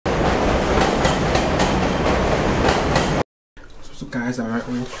So guys, I'm at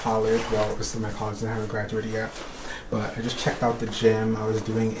my old college. Well, this is my college, I haven't graduated yet. But I just checked out the gym. I was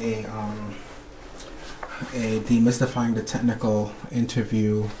doing a demystifying the technical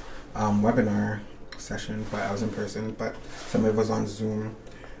interview webinar session, but I was in person, but some of it was on Zoom.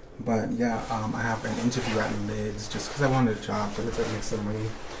 But yeah, I have an interview at Lids just because I wanted a job, so let's make some money,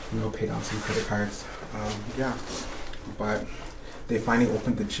 you know, pay down some credit cards. Yeah, but they finally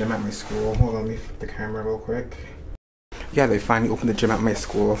opened the gym at my school. Hold on, let me flip the camera real quick. Yeah, they finally opened the gym at my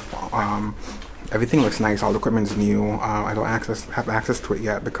school. Everything looks nice. All the equipment's new. I don't have access to it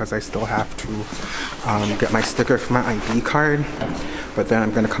yet because I still have to get my sticker for my ID card. But then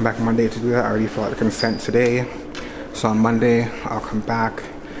I'm gonna come back Monday to do that. I already filled out the consent today. So on Monday, I'll come back,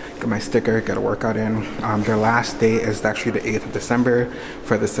 get my sticker, get a workout in. Their last day is actually the 8th of December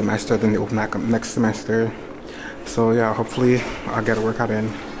for the semester. Then they open back up next semester. So yeah, hopefully I'll get a workout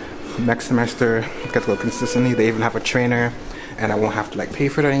in next semester, get to go consistently. They even have a trainer, and I won't have to like pay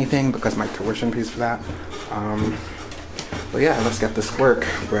for it or anything because my tuition pays for that. But yeah, let's get this work.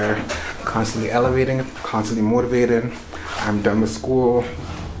 We're constantly elevating, constantly motivated. I'm done with school,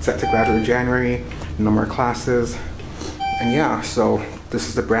 set to graduate in January, no more classes. And yeah, so this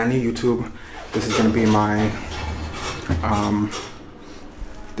is the brand new YouTube. This is gonna be my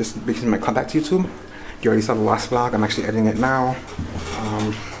this is my comeback to YouTube. You already saw the last vlog. I'm actually editing it now.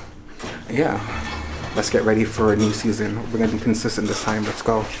 Yeah, let's get ready for a new season. We're gonna be consistent this time. Let's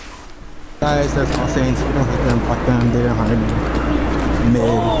go. Guys, that's all Saints. We don't hit them, fuck them, they didn't hire me.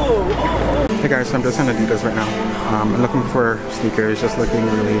 Mid. Hey guys, so I'm just in Adidas right now. I'm looking for sneakers, just looking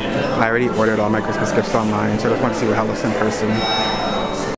really. I already ordered all my Christmas gifts online, so I just want to see what it looks in person.